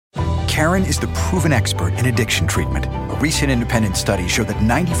Karen is the proven expert in addiction treatment. A recent independent study showed that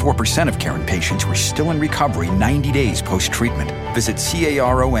 94% of Karen patients were still in recovery 90 days post-treatment. Visit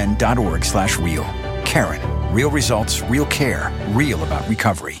caron.org/real. Karen, real results, real care, real about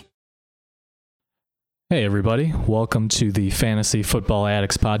recovery. Hey everybody, welcome to the Fantasy Football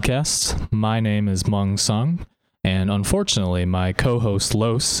Addicts podcast. My name is Mung Sung, and unfortunately my co-host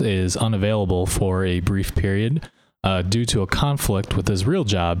Los is unavailable for a brief period due to a conflict with his real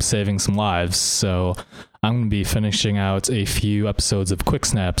job saving some lives, so I'm going to be finishing out a few episodes of Quick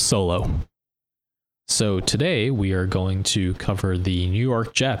Snaps solo. So today we are going to cover the New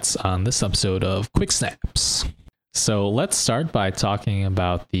York Jets on this episode of Quick Snaps. So let's start by talking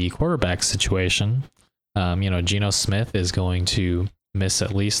about the quarterback situation. Geno Smith is going to miss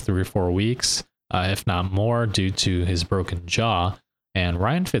at least 3 or 4 weeks, if not more, due to his broken jaw. And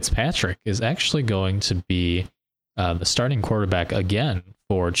Ryan Fitzpatrick is actually going to be the starting quarterback again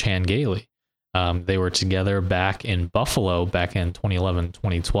for Chan Gailey. They were together back in Buffalo back in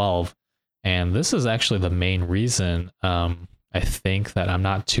 2011-2012. And this is actually the main reason I think that I'm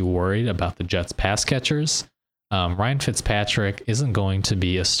not too worried about the Jets pass catchers. Ryan Fitzpatrick isn't going to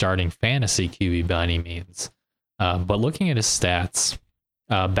be a starting fantasy QB by any means. But looking at his stats,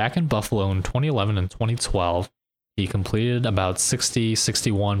 back in Buffalo in 2011 and 2012, he completed about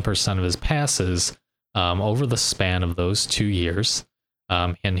 61% of his passes over the span of those 2 years.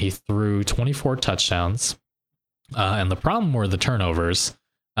 And he threw 24 touchdowns. And the problem were the turnovers.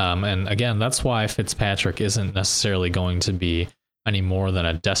 And again, that's why Fitzpatrick isn't necessarily going to be any more than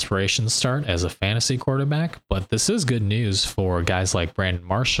a desperation start as a fantasy quarterback, but this is good news for guys like Brandon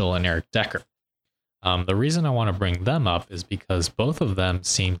Marshall and Eric Decker. The reason I want to bring them up is because both of them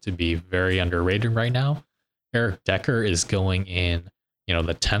seem to be very underrated right now. Eric Decker is going in,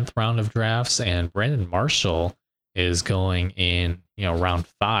 the 10th round of drafts, and Brandon Marshall is going in, round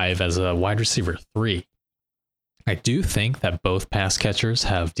 5 as a wide receiver 3. I do think that both pass catchers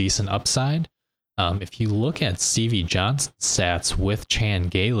have decent upside. If you look at Stevie Johnson's stats with Chan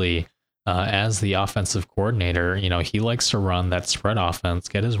Gailey as the offensive coordinator, he likes to run that spread offense,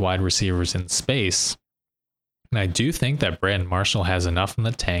 get his wide receivers in space. And I do think that Brandon Marshall has enough in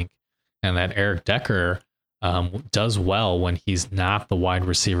the tank, and that Eric Decker does well when he's not the wide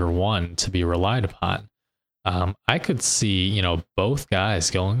receiver 1 to be relied upon. I could see, both guys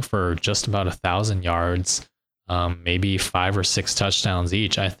going for just about 1,000 yards. Maybe 5 or 6 touchdowns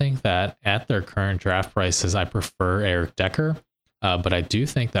each. I think that at their current draft prices, I prefer Eric Decker, but I do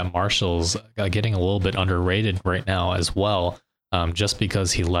think that Marshall's getting a little bit underrated right now as well, just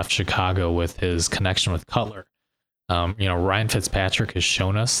because he left Chicago with his connection with Cutler. Ryan Fitzpatrick has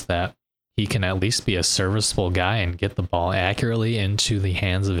shown us that he can at least be a serviceable guy and get the ball accurately into the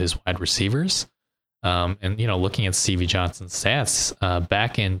hands of his wide receivers. Looking at Stevie Johnson's stats,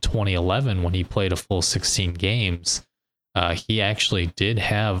 back in 2011, when he played a full 16 games, he actually did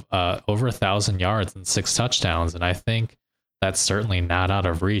have over 1,000 yards and 6 touchdowns. And I think that's certainly not out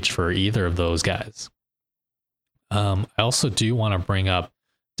of reach for either of those guys. I also do want to bring up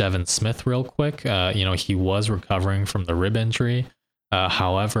Devin Smith real quick. He was recovering from the rib injury.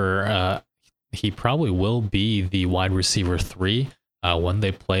 However, he probably will be the wide receiver 3 when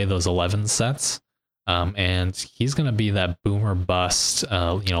they play those 11 sets. And he's going to be that boomer bust,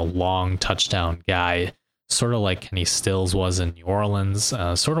 long touchdown guy, sort of like Kenny Stills was in New Orleans,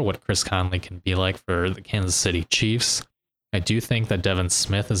 sort of what Chris Conley can be like for the Kansas City Chiefs. I do think that Devin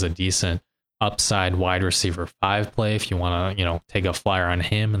Smith is a decent upside wide receiver 5 play if you want to, take a flyer on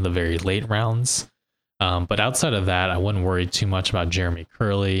him in the very late rounds. But outside of that, I wouldn't worry too much about Jeremy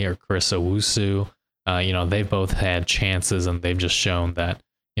Curley or Chris Owusu. They've both had chances and they've just shown that,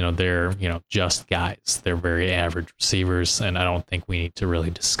 they're, just guys. They're very average receivers, and I don't think we need to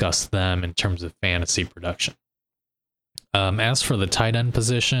really discuss them in terms of fantasy production. As for the tight end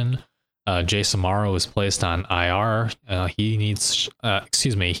position, Jason Morrow is placed on IR. He's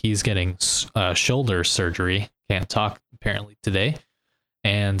getting shoulder surgery. Can't talk apparently today.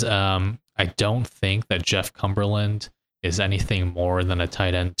 And I don't think that Jeff Cumberland is anything more than a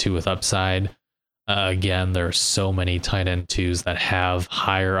tight end 2 with upside. Again, there are so many tight end 2s that have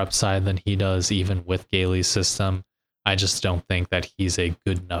higher upside than he does, even with Gailey's system. I just don't think that he's a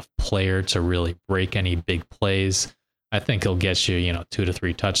good enough player to really break any big plays. I think he'll get you, 2 to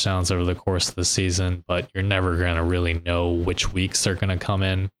 3 touchdowns over the course of the season, but you're never going to really know which weeks they're going to come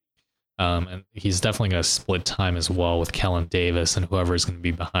in. And he's definitely going to split time as well with Kellen Davis and whoever is going to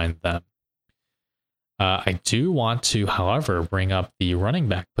be behind them. I do want to, however, bring up the running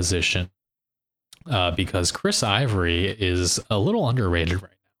back position. Because Chris Ivory is a little underrated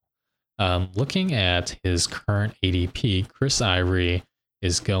right now. Looking at his current ADP, Chris Ivory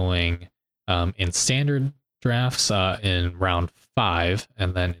is going in standard drafts in round 5,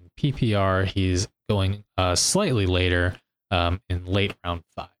 and then in PPR he's going slightly later in late round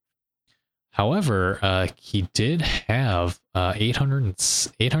 5. However, he did have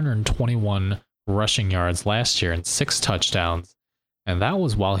 821 rushing yards last year and 6 touchdowns, and that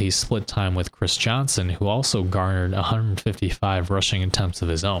was while he split time with Chris Johnson, who also garnered 155 rushing attempts of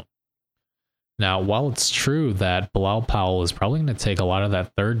his own. Now, while it's true that Bilal Powell is probably going to take a lot of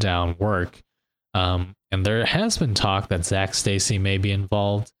that third down work, and there has been talk that Zach Stacy may be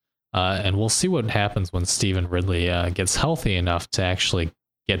involved, and we'll see what happens when Stephen Ridley gets healthy enough to actually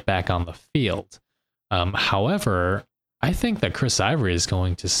get back on the field. However, I think that Chris Ivory is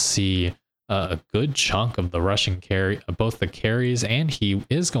going to see a good chunk of the rushing carry, both the carries, and he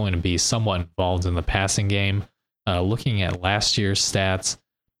is going to be somewhat involved in the passing game. Looking at last year's stats,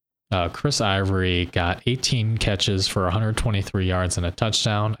 Chris Ivory got 18 catches for 123 yards and a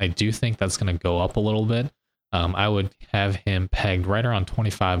touchdown. I do think that's going to go up a little bit. I would have him pegged right around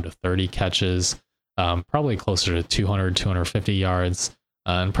 25 to 30 catches, probably closer to 200, 250 yards.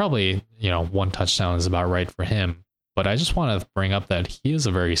 And probably, 1 touchdown is about right for him. But I just want to bring up that he is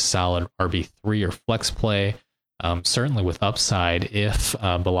a very solid RB3 or flex play, certainly with upside if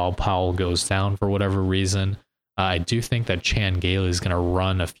Bilal Powell goes down for whatever reason. I do think that Chan Gailey is going to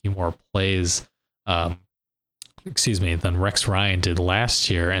run a few more plays, than Rex Ryan did last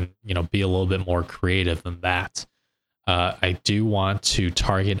year, and be a little bit more creative than that. I do want to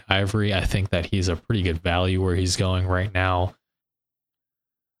target Ivory. I think that he's a pretty good value where he's going right now.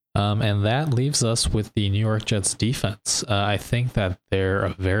 And that leaves us with the New York Jets defense. I think that they're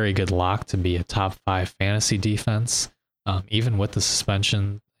a very good lock to be a top 5 fantasy defense. Even with the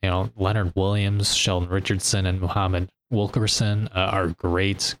suspension, Leonard Williams, Sheldon Richardson, and Muhammad Wilkerson are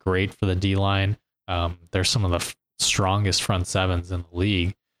great for the D-line. They're some of the strongest front sevens in the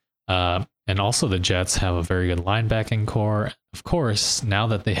league. And also the Jets have a very good linebacking core. Of course, now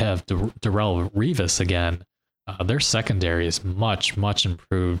that they have Darrelle Revis again, their secondary is much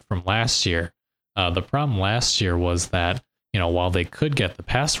improved from last year. The problem last year was that, while they could get the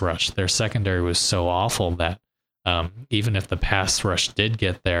pass rush, their secondary was so awful that even if the pass rush did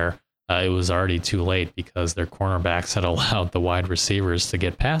get there, it was already too late because their cornerbacks had allowed the wide receivers to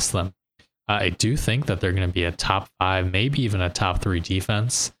get past them. I do think that they're going to be a top 5, maybe even a top 3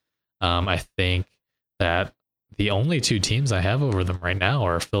 defense. I think that the only 2 teams I have over them right now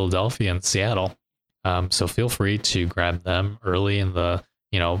are Philadelphia and Seattle. So feel free to grab them early in the,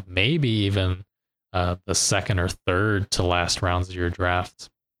 maybe even the second or third to last rounds of your draft.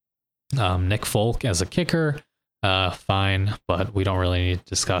 Nick Folk as a kicker, fine, but we don't really need to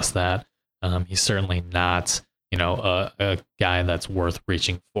discuss that. He's certainly not, a guy that's worth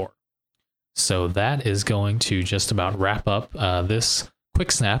reaching for. So that is going to just about wrap up this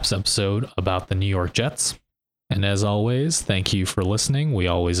Quick Snaps episode about the New York Jets. And as always, thank you for listening. We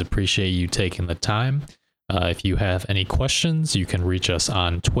always appreciate you taking the time. If you have any questions, you can reach us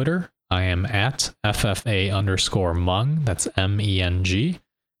on Twitter. I am at FFA_Mung. That's MENG.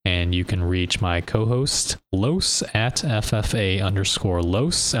 And you can reach my co-host, Los, at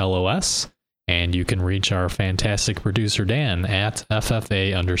FFA_Los, LOS. And you can reach our fantastic producer, Dan, at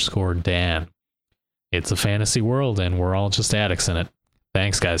FFA_Dan. It's a fantasy world, and we're all just addicts in it.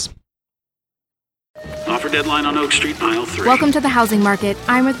 Thanks, guys. Offer deadline on Oak Street, aisle 3. Welcome to the housing market.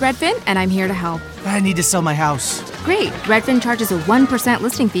 I'm with Redfin, and I'm here to help. I need to sell my house. Great. Redfin charges a 1%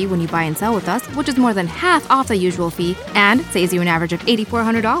 listing fee when you buy and sell with us, which is more than half off the usual fee, and saves you an average of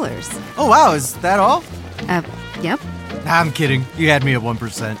 $8,400. Oh, wow. Is that all? Yep. I'm kidding. You had me at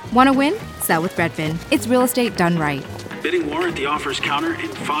 1%. Want to win? Sell with Redfin. It's real estate done right. Bidding war at the offers counter in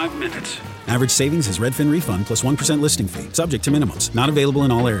 5 minutes. Average savings is Redfin refund plus 1% listing fee. Subject to minimums. Not available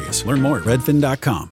in all areas. Learn more at redfin.com.